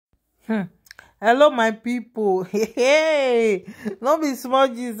Hello my people. Hey, no be small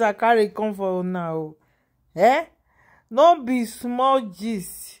gist I carry come for now. No be small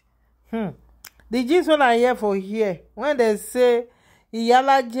gist. The gist wey I hear for here when they say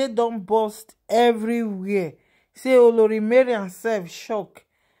iyalaje don burst everywhere, say Olori Mariam sef shock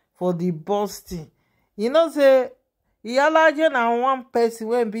for the bursting. You know say iyalaje na one person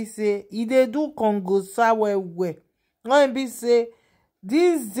wey be say e dey do kongosa well well. When be say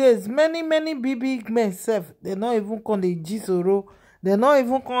these days many big men sef dem no even come dey gisoro, dem no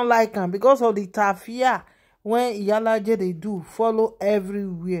even come like am because of the tafia when iyalaje dey do follow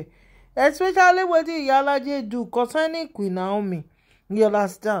everywhere, especially wetin iyalaje do concerning Queen Naomi, you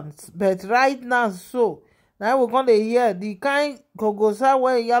understand. But right now so na we come dey hear the kind kogosa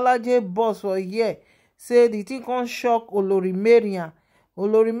wey iyalaje burst for here, say the thing come shock Olori Mariam.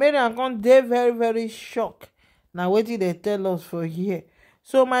 Olori Mariam come dey very shocked. Na wetin dey tell us for here.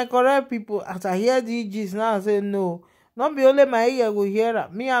 So my correct people, as I hear dis gist now, I say no be only my ear go hear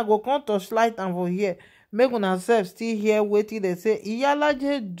am. Me I go come touchlight am for here, make una sef still hear wetin dem say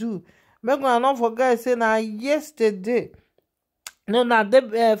iyalaje do. Make una no forget say na yesterday, no, na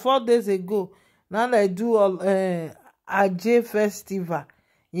 4 days ago, na dem do Aje festival.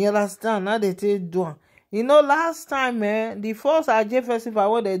 You understand? Now they take do am. You know, last time the first Aje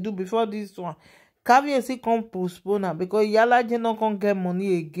festival wey dem do before this one, Kabiyesi come postpone am because iyalaje no come get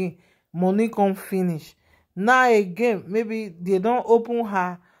money again. Money come finish. Now again, maybe they don open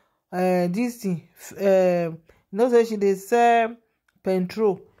her this thing. You know say she dey sell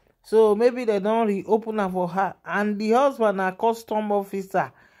petrol. So maybe they don reopen am for her. And the husband na custom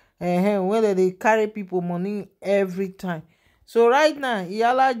officer. Where they dey carry people money every time. So right now,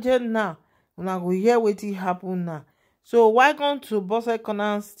 iyalaje now, una go hear wetin happen now. So welcome to Bose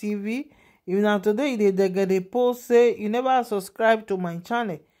Corners TV. If na today you dey post say you never subscribe to my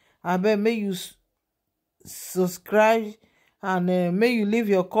channel, abeg make you subscribe and make you leave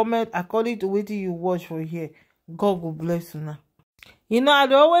your comment according to wetin you watch for here. God go bless una. You know, I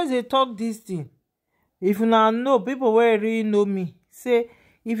dey always dey talk this thing. If una know, people wey really know me, say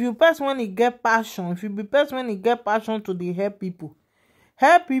if you person when e get passion, if you be person when e get passion to dey help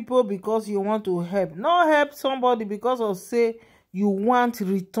people because you want to help, not help somebody because of say you want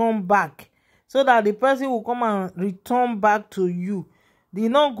return back, so that the person will come and return back to you. They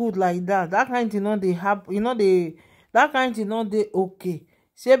not good like that. That kind thing no dey happen. You know, that kind thing no dey okay.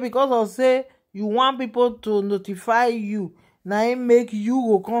 Say because of say you want people to notify you, na it make you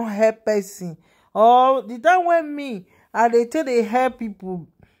go come help person. Or the time when me I dey take dey help people,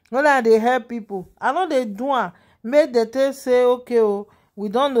 when I dey help people, I know they do am make dem take say okay, oh, we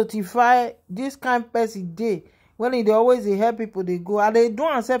don notify this kind person dey. When e dey always dey help people dey go, I dey do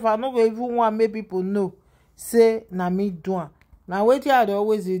am sef. I no go even want make people know say na me do am. Na wetin I dey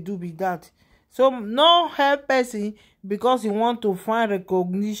always dey do be that. So no help person because you want to find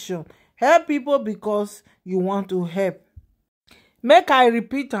recognition. Help people because you want to help. Make I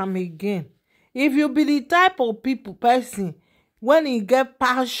repeat am again. If you be the type of person when you get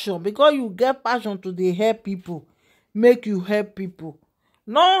passion, because you get passion to dey help people, make you help people.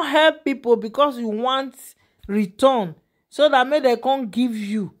 No help people because you want return, so that make dem come give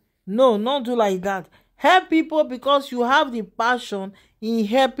you. No, not do like that. Help people because you have the passion in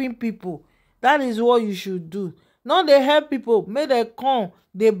helping people. That is what you should do. Not dey help people make dem come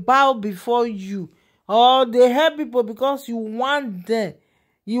dey bow before you, or dey help people because you want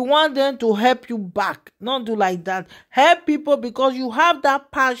them to help you back. Not do like that. Help people because you have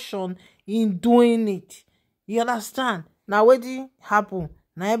that passion in doing it. You understand? Now wetin happen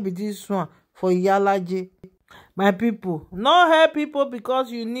na be this one for iyalaje. My people, no help people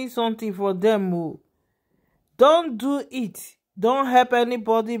because you need something for them. Oh, don't do it. Don't help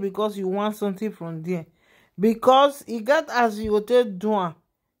anybody because you want something from them, because e get as you go take do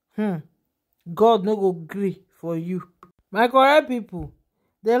am, God no go gree for you. My correct people,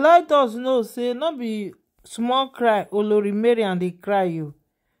 dey let us know say no be small cry Olori Mariam dey cry you.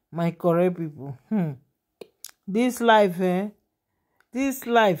 My correct people, this life this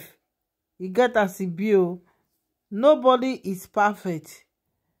life, e get as e be. Oh, nobody is perfect.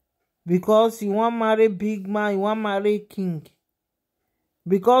 Because you wan marry big man, you wan marry king,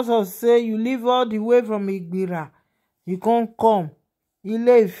 because of say you live all the way from Igbira, you can't come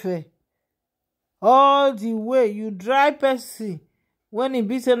Ile-Ife, all the way you drive person when e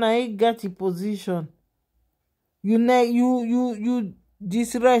be say na he get a position, you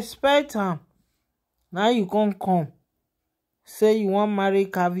disrespect am. Now you can't come say you wan marry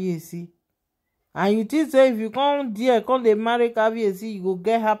Kabiyesi, and you think say if you come there come dey marry Kabiyesi, you go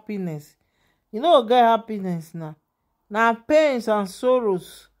get happiness. You no go get happiness now. Na pains and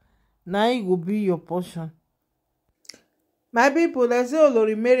sorrows na it go be your portion. My people, dem say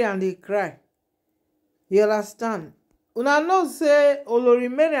Olori Mariam dey cry. You understand? Una know say Olori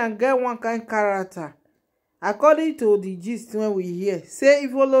Mariam get one kind character. According to the gist wey we hear, say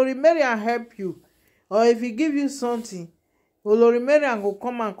if Olori Mariam help you or if he give you something, Olori Mariam go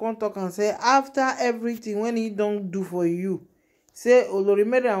come and come talk and say after everything when he don do for you, say Olori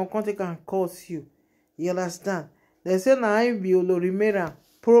Mariam go come take and curse you. You understand? Dem say na him be Olori Mariam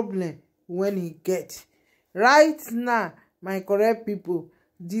problem when he get. Right now, my correct people,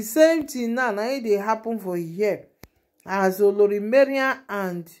 the same thing now na it dey happen for here as Olori Mariam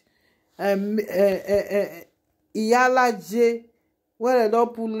and Iyalaje wey dem don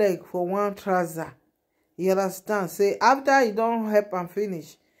put leg for one trouser. You understand? Say after he don help am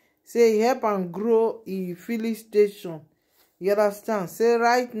finish, say he help am grow e filling station. You understand? Say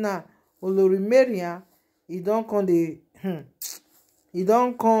right now Olori Mariam he don come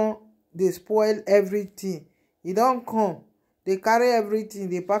dey spoil everything. He don come dey carry everything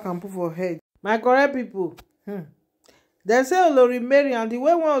dey pack and put for head. My correct people, dem say Olori Mariam, the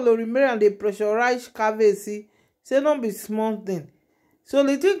way when Olori Mariam dey pressurize Kabiyesi, say no be small thing. So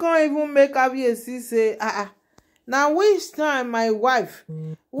the thing come even make Kabiyesi say na which time my wife,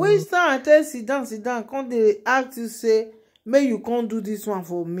 which time I tell sit down come dey ask you say make you come do this one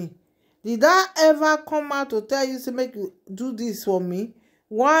for me. Did I ever come out to tell you say make you do this for me?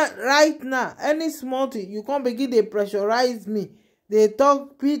 One right now, any small thing you come begin dey pressurize me, dey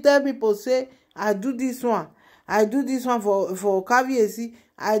talk, tell people say I do this one for Kabiyesi,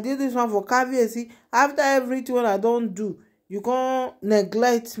 I did this one for Kabiyesi. After everything I don do, you can't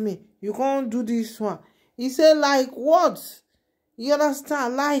neglect me, you can't do this one. He said like what? You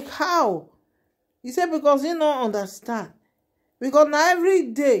understand? Like how? He said because he no understand. Because now every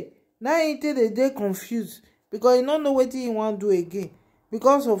day, now he take a day confused. Because he don't know what he want to do again.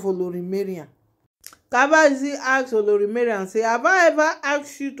 Because of Olori Mariam. Kabiyesi asked Olori Mariam, say, have I ever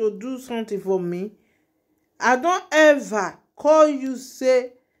asked you to do something for me? I don't ever call you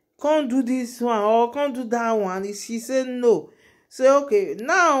say, can't do this one or can't do that one. She said no. Say okay,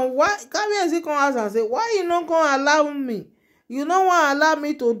 now why Kabiyesi come ask and say, why you not gonna allow me? You no wan allow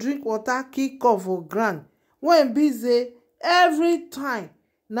me to drink water kick off for ground. When busy every time.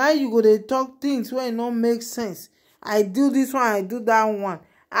 Now you go dey talk things wey no make sense. I do this one, I do that one.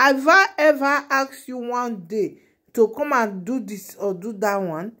 Have I ever asked you one day to come and do this or do that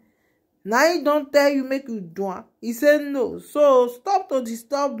one? Now he don't tell you make you do it. He said no. So stop to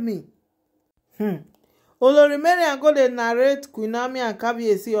disturb me. Olori Mariam go dey narrate Queen Naomi and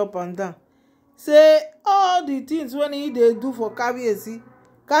Kabiyesi up and down. Say all the things when he dey do for Kabiyesi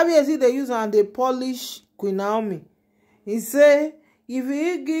dey use and dey polish Queen Naomi. He say if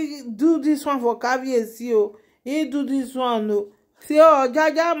he do this one for Kabiyesi, he do this one. Say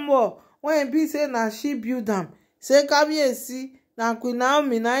Jaja more when he be say na she build am. Say Kabiyesi na Queen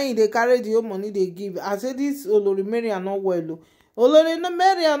Naomi na him dey carry the whole money they give. I say this Olori Mariam not well. Olori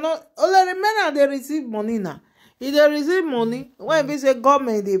Mariam dey receive money now. He dey receive money when be say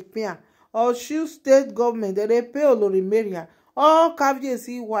government dey pay am, or state government they pay Olori Mariam. All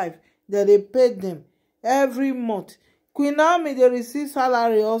Kabiyesi wife they pay them every month. Queen Naomi dey receive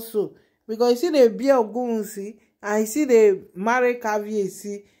salary also because you see they bear Ogunwusi and you see they marry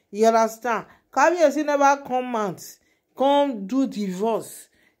Kabiyesi. You understand? Kabiyesi never come out come do divorce.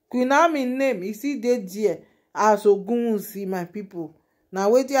 Queen Naomi name you see dey there as Ogunwusi, my people. Now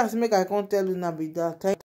wetin as make I can't tell you now be that.